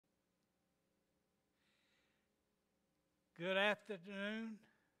Good afternoon.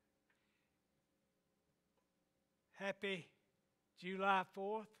 Happy July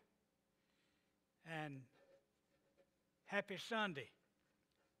 4th and happy Sunday.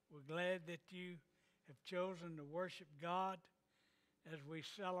 We're glad that you have chosen to worship God as we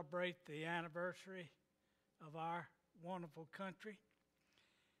celebrate the anniversary of our wonderful country.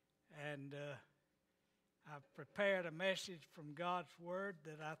 And I've prepared a message from God's Word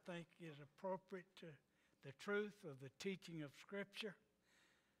that I think is appropriate to the truth of the teaching of Scripture,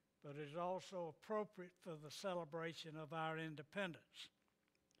 but is also appropriate for the celebration of our independence.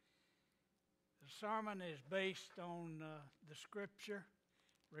 The sermon is based on the Scripture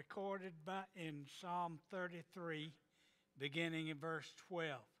recorded in Psalm 33, beginning in verse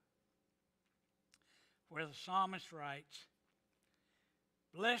 12, where the psalmist writes,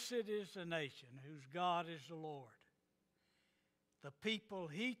 "Blessed is the nation whose God is the Lord, the people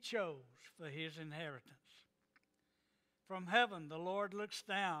he chose for his inheritance. From heaven the Lord looks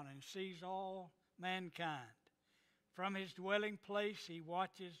down and sees all mankind. From his dwelling place he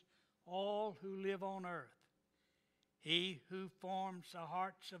watches all who live on earth. He who forms the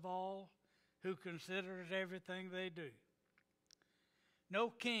hearts of all, who considers everything they do. No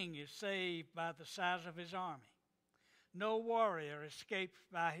king is saved by the size of his army. No warrior escapes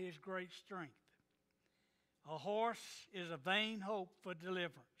by his great strength. A horse is a vain hope for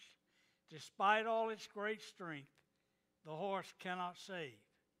deliverance. Despite all its great strength, the horse cannot save.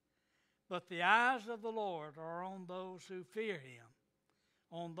 But the eyes of the Lord are on those who fear him,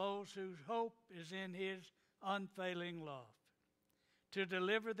 on those whose hope is in his unfailing love, to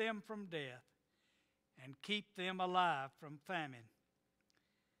deliver them from death and keep them alive from famine.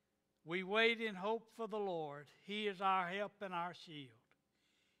 We wait in hope for the Lord. He is our help and our shield.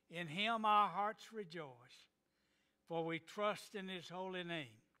 In him our hearts rejoice, for we trust in his holy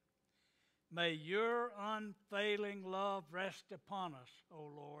name. May your unfailing love rest upon us, O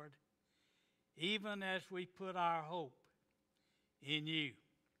Lord, even as we put our hope in you."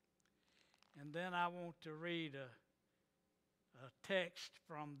 And then I want to read a text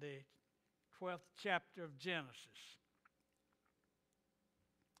from the 12th chapter of Genesis,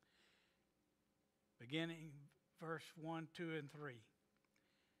 beginning verse 1, 2, and 3.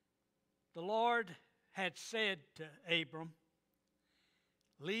 The Lord had said to Abram,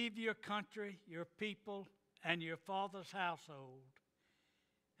 "Leave your country, your people, and your father's household,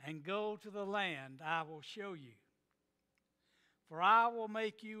 and go to the land I will show you. For I will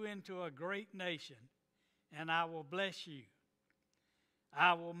make you into a great nation, and I will bless you.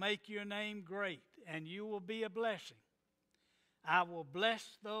 I will make your name great, and you will be a blessing. I will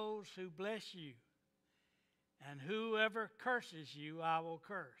bless those who bless you, and whoever curses you I will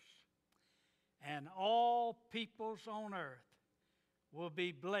curse. And all peoples on earth will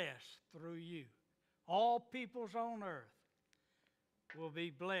be blessed through you." All peoples on earth will be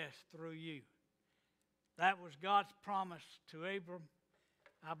blessed through you. That was God's promise to Abram.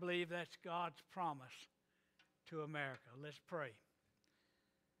 I believe that's God's promise to America. Let's pray.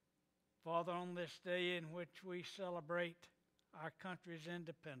 Father, on this day in which we celebrate our country's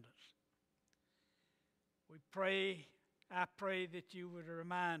independence, I pray that you would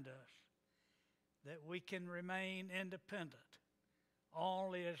remind us that we can remain independent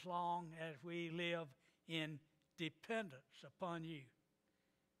only as long as we live in dependence upon you,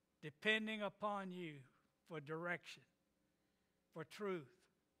 depending upon you for direction, for truth,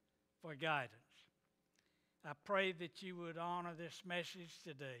 for guidance. I pray that you would honor this message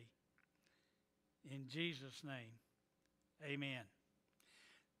today. In Jesus' name, amen.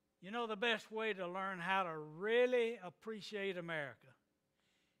 You know, the best way to learn how to really appreciate America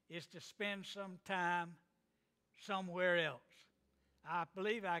is to spend some time somewhere else. I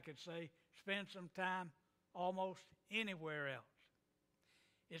believe I could say spend some time almost anywhere else.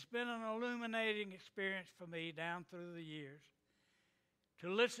 It's been an illuminating experience for me down through the years to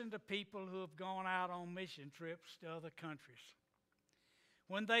listen to people who have gone out on mission trips to other countries.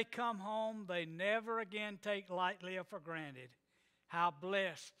 When they come home, they never again take lightly or for granted how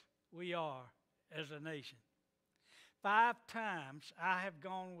blessed we are as a nation. 5 times I have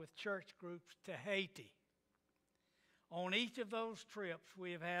gone with church groups to Haiti. On each of those trips,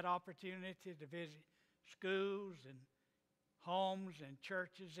 we have had opportunity to visit schools and homes and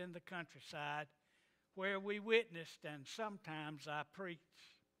churches in the countryside where we witnessed and sometimes I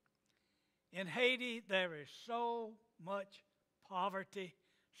preached. In Haiti, there is so much poverty,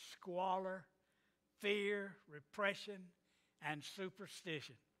 squalor, fear, repression, and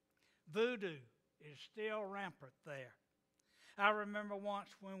superstition. Voodoo is still rampant there. I remember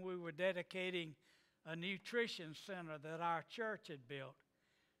once when we were dedicating a nutrition center that our church had built,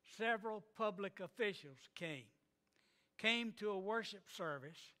 several public officials came came to a worship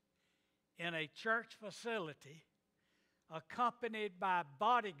service in a church facility accompanied by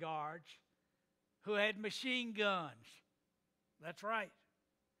bodyguards who had machine guns. That's right.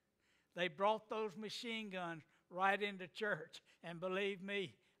 They brought those machine guns right into church, and believe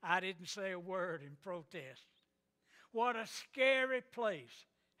me, I didn't say a word in protest. What a scary place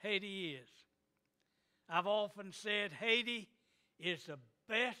Haiti is. I've often said Haiti is the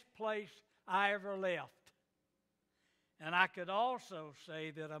best place I ever left. And I could also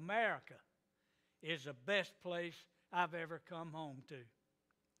say that America is the best place I've ever come home to.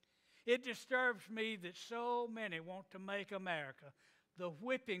 It disturbs me that so many want to make America the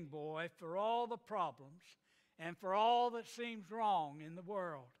whipping boy for all the problems and for all that seems wrong in the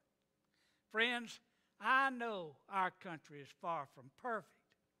world. Friends, I know our country is far from perfect.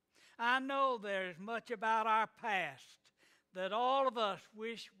 I know there is much about our past that all of us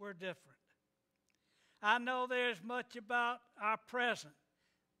wish were different. I know there's much about our present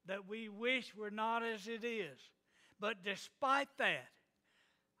that we wish were not as it is. But despite that,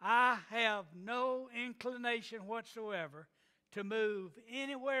 I have no inclination whatsoever to move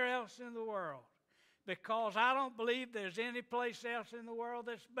anywhere else in the world, because I don't believe there's any place else in the world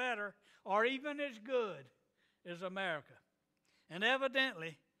that's better or even as good as America. And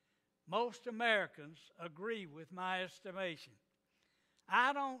evidently, most Americans agree with my estimation.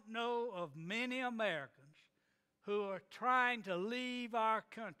 I don't know of many Americans who are trying to leave our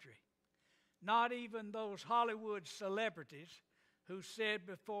country, not even those Hollywood celebrities who said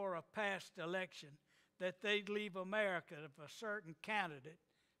before a past election that they'd leave America if a certain candidate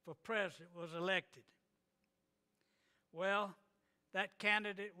for president was elected. Well, that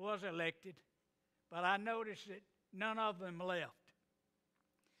candidate was elected, but I noticed that none of them left.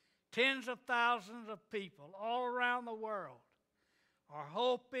 Tens of thousands of people all around the world are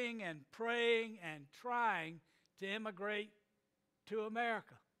hoping and praying and trying to immigrate to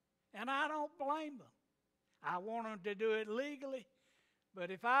America. And I don't blame them. I want them to do it legally,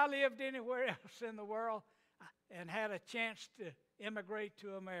 but if I lived anywhere else in the world and had a chance to immigrate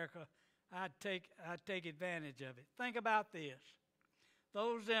to America, I'd take advantage of it. Think about this.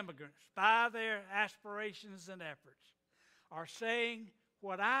 Those immigrants, by their aspirations and efforts, are saying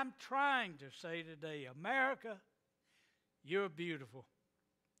what I'm trying to say today. America, you're beautiful.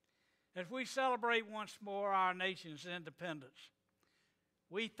 As we celebrate once more our nation's independence,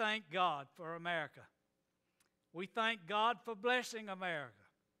 we thank God for America. We thank God for blessing America.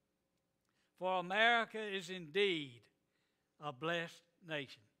 For America is indeed a blessed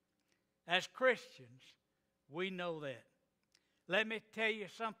nation. As Christians, we know that. Let me tell you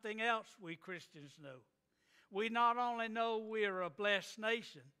something else we Christians know. We not only know we're a blessed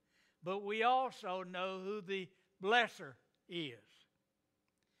nation, but we also know who the blesser is.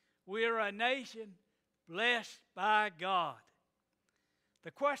 We're a nation blessed by God.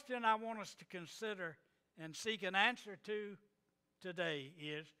 The question I want us to consider and seek an answer to today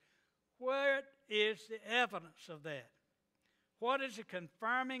is, what is the evidence of that? What is the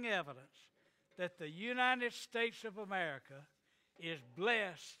confirming evidence that the United States of America is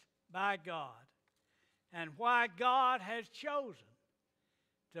blessed by God, and why God has chosen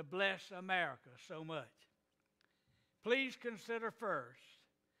to bless America so much? Please consider first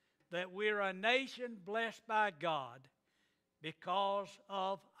that we're a nation blessed by God because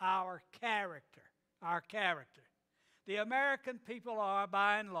of our character. Our character. The American people are,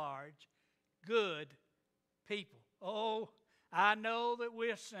 by and large, good people. Oh, I know that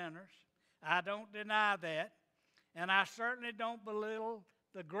we're sinners. I don't deny that. And I certainly don't belittle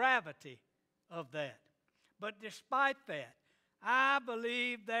the gravity of that. But despite that, I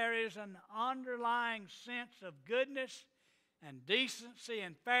believe there is an underlying sense of goodness and decency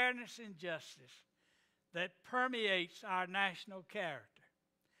and fairness and justice that permeates our national character.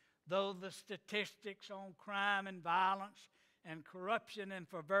 Though the statistics on crime and violence and corruption and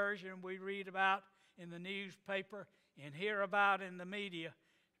perversion we read about in the newspaper and hear about in the media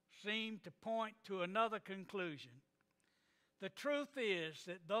seem to point to another conclusion. The truth is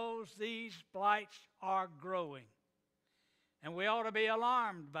that these blights are growing, and we ought to be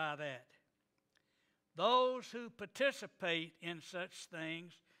alarmed by that. Those who participate in such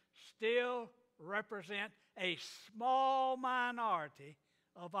things still represent a small minority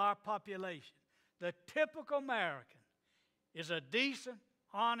of our population. The typical American is a decent,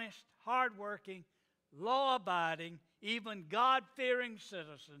 honest, hardworking, law-abiding, even God-fearing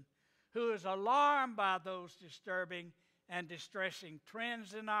citizen who is alarmed by those disturbing and distressing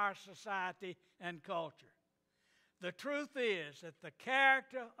trends in our society and culture. The truth is that the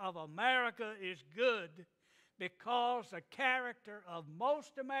character of America is good because the character of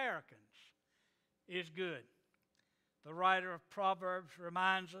most Americans is good. the writer of Proverbs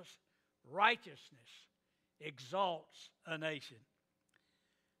reminds us, righteousness exalts a nation.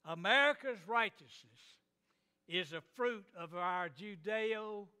 America's righteousness is a fruit of our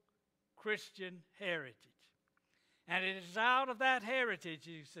Judeo-Christian heritage. And it is out of that heritage,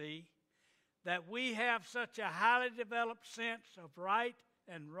 you see, that we have such a highly developed sense of right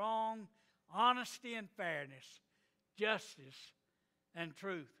and wrong, honesty and fairness, justice and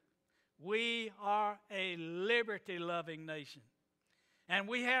truth. We are a liberty-loving nation, and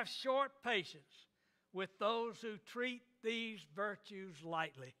we have short patience with those who treat these virtues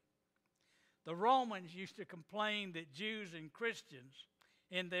lightly. The Romans used to complain that Jews and Christians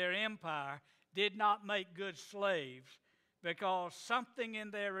in their empire did not make good slaves because something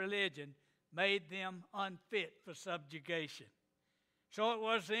in their religion made them unfit for subjugation. So it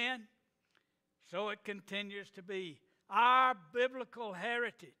was then, so it continues to be. Our biblical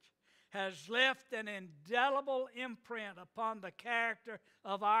heritage has left an indelible imprint upon the character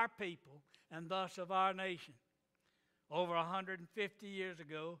of our people and thus of our nation. Over 150 years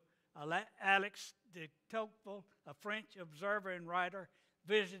ago, Alex de Tocqueville, a French observer and writer,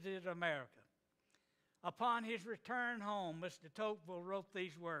 visited America. Upon his return home, Mr. Tocqueville wrote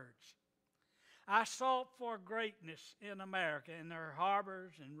these words: I sought for greatness in America, in her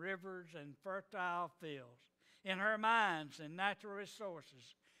harbors and rivers and fertile fields, in her mines and natural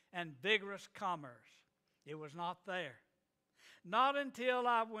resources and vigorous commerce. It was not there. Not until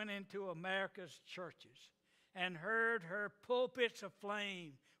I went into America's churches and heard her pulpits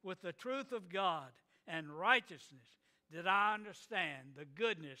aflame with the truth of God and righteousness did I understand the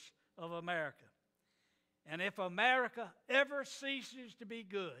goodness of America. And if America ever ceases to be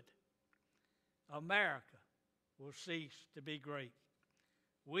good, America will cease to be great.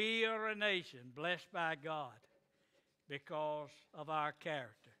 We are a nation blessed by God because of our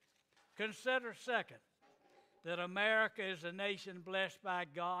character. Consider, second, that America is a nation blessed by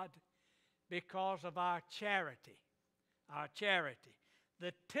God because of our charity. Our charity.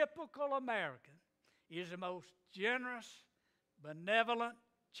 The typical American is the most generous, benevolent,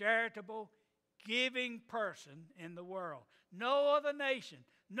 charitable, giving person in the world. No other nation,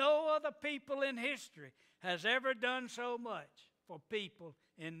 no other people in history has ever done so much for people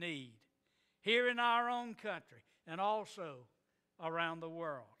in need, here in our own country and also around the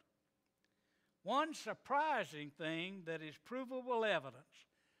world. One surprising thing that is provable evidence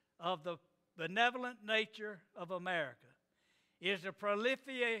of the benevolent nature of America is the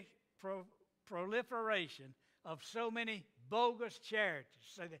proliferation of so many bogus charities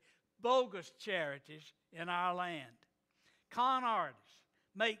in our land. Con artists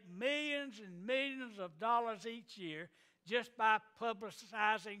make millions and millions of dollars each year just by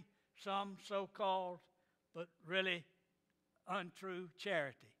publicizing some so-called but really untrue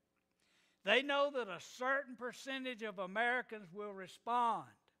charity. They know that a certain percentage of Americans will respond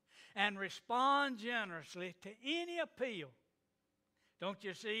and respond generously to any appeal. Don't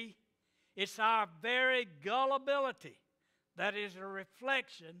you see? It's our very gullibility that is a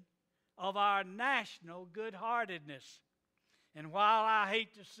reflection of our national good-heartedness. And while I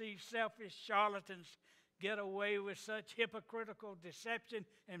hate to see selfish charlatans get away with such hypocritical deception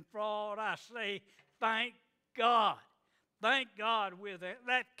and fraud, I say, thank God. Thank God we're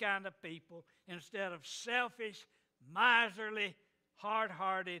that kind of people instead of selfish, miserly,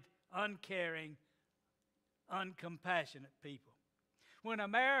 hard-hearted, uncaring, uncompassionate people. When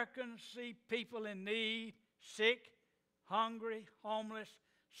Americans see people in need, sick, hungry, homeless,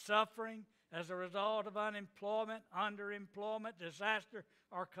 suffering as a result of unemployment, underemployment, disaster,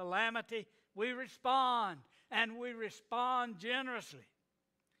 or calamity, we respond, and we respond generously.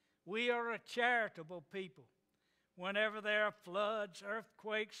 We are a charitable people. Whenever there are floods,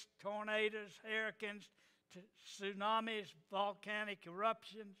 earthquakes, tornadoes, hurricanes, tsunamis, volcanic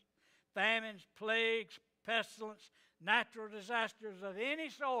eruptions, famines, plagues, pestilence, natural disasters of any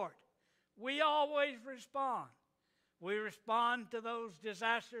sort, we always respond. We respond to those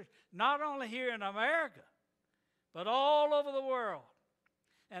disasters not only here in America, but all over the world.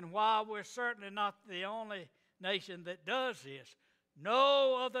 And while we're certainly not the only nation that does this,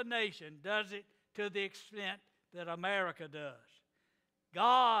 no other nation does it to the extent that America does.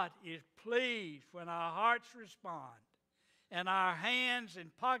 God is pleased when our hearts respond and our hands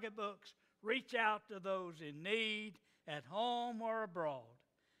and pocketbooks reach out to those in need at home or abroad.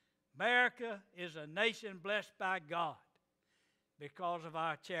 America is a nation blessed by God because of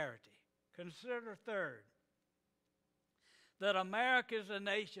our charity. Consider, third, that America is a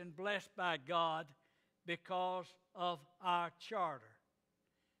nation blessed by God because of our charter.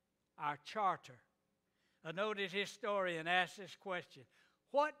 Our charter. A noted historian asked this question: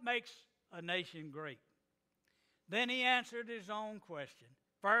 what makes a nation great? Then he answered his own question.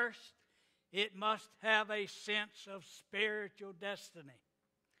 First, it must have a sense of spiritual destiny.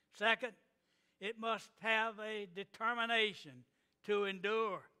 Second, it must have a determination to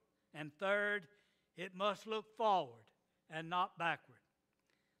endure. And third, it must look forward and not backward.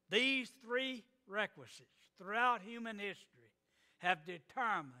 These three requisites throughout human history have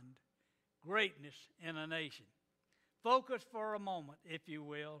determined greatness in a nation. Focus for a moment, if you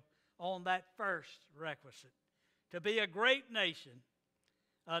will, on that first requisite. To be a great nation,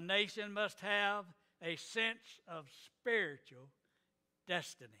 a nation must have a sense of spiritual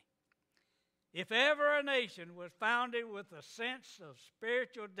destiny. If ever a nation was founded with a sense of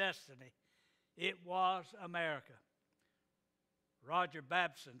spiritual destiny, it was America. Roger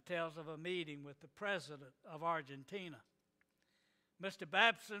Babson tells of a meeting with the president of Argentina. Mr.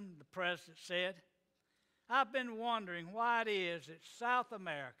 Babson, the president, said, "I've been wondering why it is that South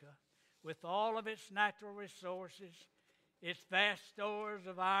America, with all of its natural resources, its vast stores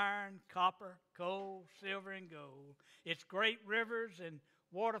of iron, copper, coal, silver, and gold, its great rivers and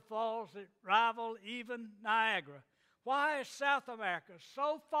waterfalls that rival even Niagara, why is South America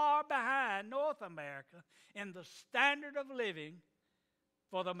so far behind North America in the standard of living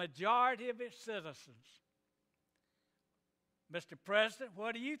for the majority of its citizens?" "Mr. President,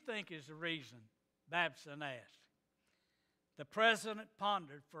 what do you think is the reason?" Babson asked. The president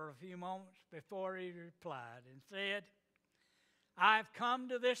pondered for a few moments before he replied and said, "I've come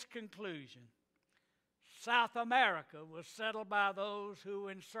to this conclusion. South America was settled by those who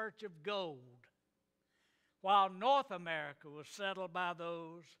were in search of gold, while North America was settled by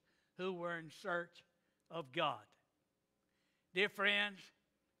those who were in search of God." Dear friends,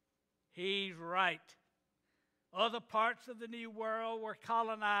 he's right. Other parts of the New World were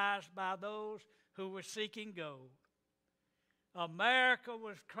colonized by those who were seeking gold. America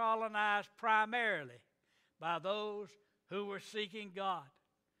was colonized primarily by those who were seeking God,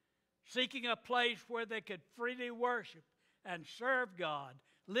 seeking a place where they could freely worship and serve God,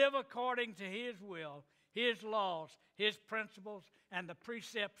 live according to His will, His laws, His principles, and the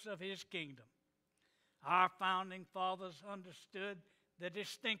precepts of His kingdom. Our founding fathers understood the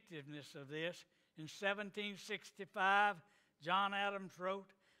distinctiveness of this. In 1765, John Adams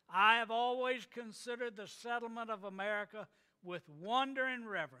wrote, "I have always considered the settlement of America with wonder and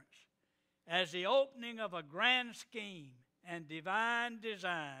reverence as the opening of a grand scheme and divine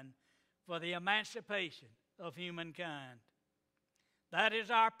design for the emancipation of humankind." That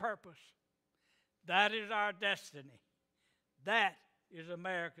is our purpose. That is our destiny. That is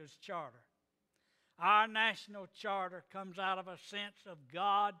America's charter. Our national charter comes out of a sense of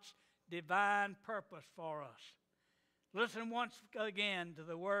God's divine purpose for us. Listen once again to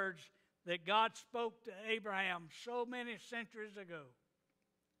the words that God spoke to Abraham so many centuries ago.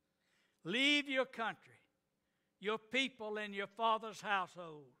 "Leave your country, your people, and your father's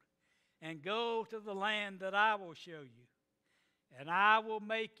household, and go to the land that I will show you. And I will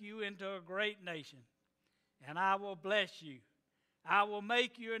make you into a great nation, and I will bless you. I will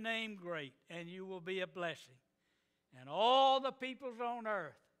make your name great, and you will be a blessing. And all the peoples on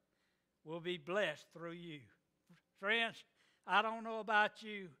earth will be blessed through you." Friends, I don't know about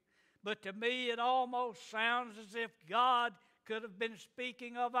you, but to me it almost sounds as if God could have been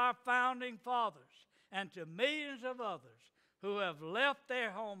speaking of our founding fathers and to millions of others who have left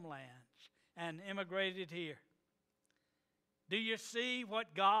their homelands and immigrated here. Do you see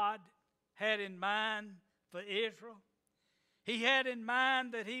what God had in mind for Israel? He had in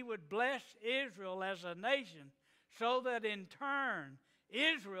mind that He would bless Israel as a nation so that in turn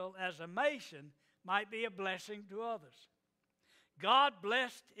Israel as a nation might be a blessing to others. God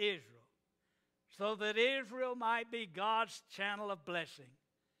blessed Israel so that Israel might be God's channel of blessing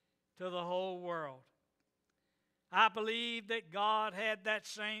to the whole world. I believe that God had that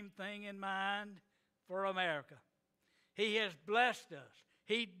same thing in mind for America. He has blessed us.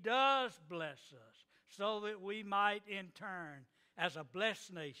 He does bless us so that we might in turn, as a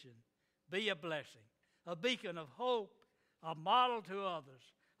blessed nation, be a blessing, a beacon of hope, a model to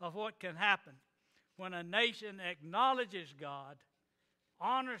others of what can happen when a nation acknowledges God,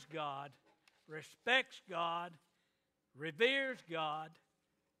 honors God, respects God, reveres God,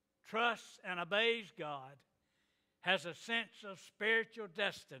 trusts and obeys God, has a sense of spiritual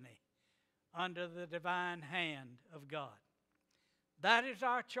destiny under the divine hand of God. That is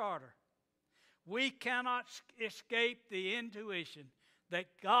our charter. We cannot escape the intuition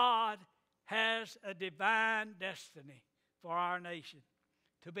that God has a divine destiny for our nation.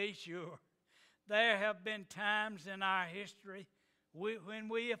 To be sure, there have been times in our history when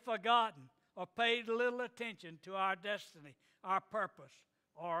we have forgotten or paid little attention to our destiny, our purpose,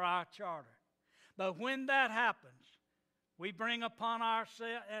 or our charter. But when that happens, we bring upon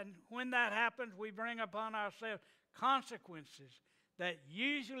ourselves, consequences that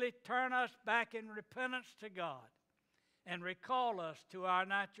usually turn us back in repentance to God and recall us to our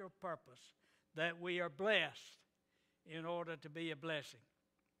natural purpose, that we are blessed in order to be a blessing.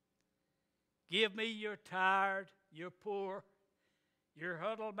 Give me your tired, your poor, your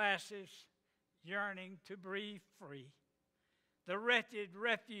huddled masses yearning to breathe free, the wretched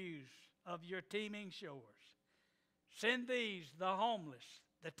refuse of your teeming shores. Send these, the homeless,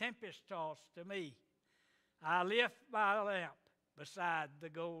 the tempest-tossed, to me. I lift my lamp beside the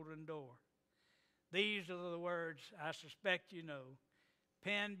golden door. These are the words I suspect you know,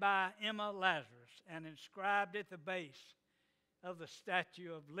 penned by Emma Lazarus and inscribed at the base of the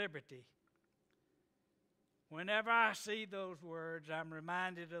Statue of Liberty. Whenever I see those words, I'm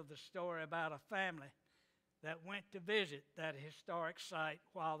reminded of the story about a family that went to visit that historic site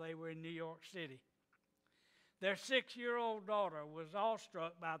while they were in New York City. Their 6-year-old daughter was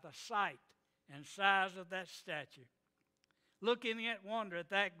awestruck by the sight and size of that statue, looking at wonder at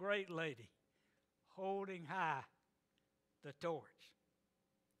that great lady holding high the torch.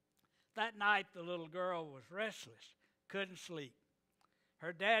 That night, the little girl was restless, couldn't sleep.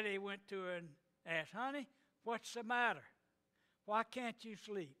 Her daddy went to her and asked, "Honey, what's the matter? Why can't you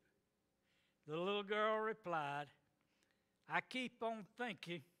sleep?" The little girl replied, "I keep on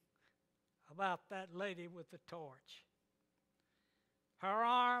thinking about that lady with the torch. Her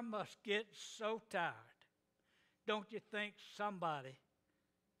arm must get so tired. Don't you think somebody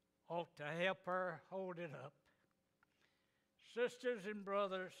ought to help her hold it up?" Sisters and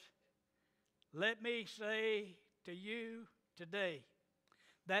brothers, let me say to you today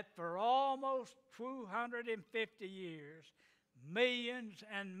that for almost 250 years, millions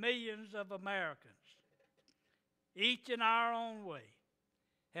and millions of Americans, each in our own way,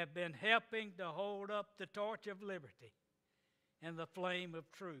 have been helping to hold up the torch of liberty and the flame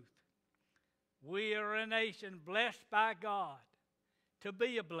of truth. We are a nation blessed by God to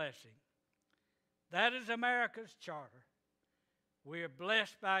be a blessing. That is America's charter. We are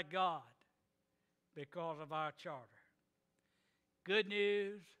blessed by God because of our charter. Good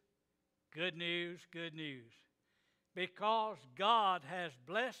news, good news, good news. Because God has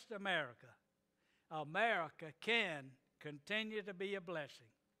blessed America, America can continue to be a blessing.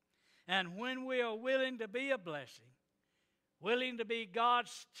 And when we are willing to be a blessing, willing to be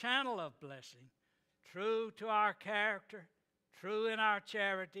God's channel of blessing, true to our character, true in our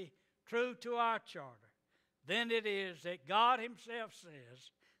charity, true to our charter, then it is that God himself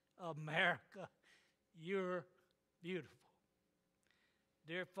says, "America, you're beautiful."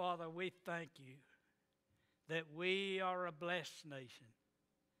 Dear Father, we thank you that we are a blessed nation,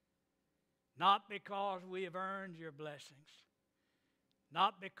 not because we have earned your blessings,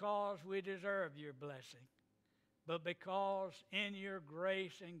 not because we deserve your blessing, but because in your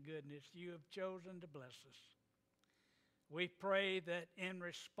grace and goodness you have chosen to bless us. We pray that in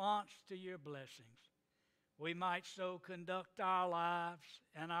response to your blessings, we might so conduct our lives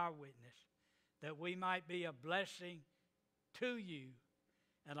and our witness that we might be a blessing to you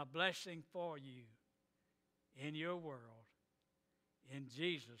and a blessing for you in your world. In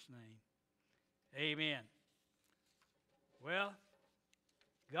Jesus' name, amen. Well,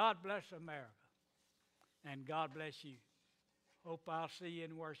 God bless America, and God bless you. Hope I'll see you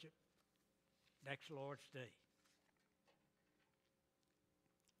in worship next Lord's Day.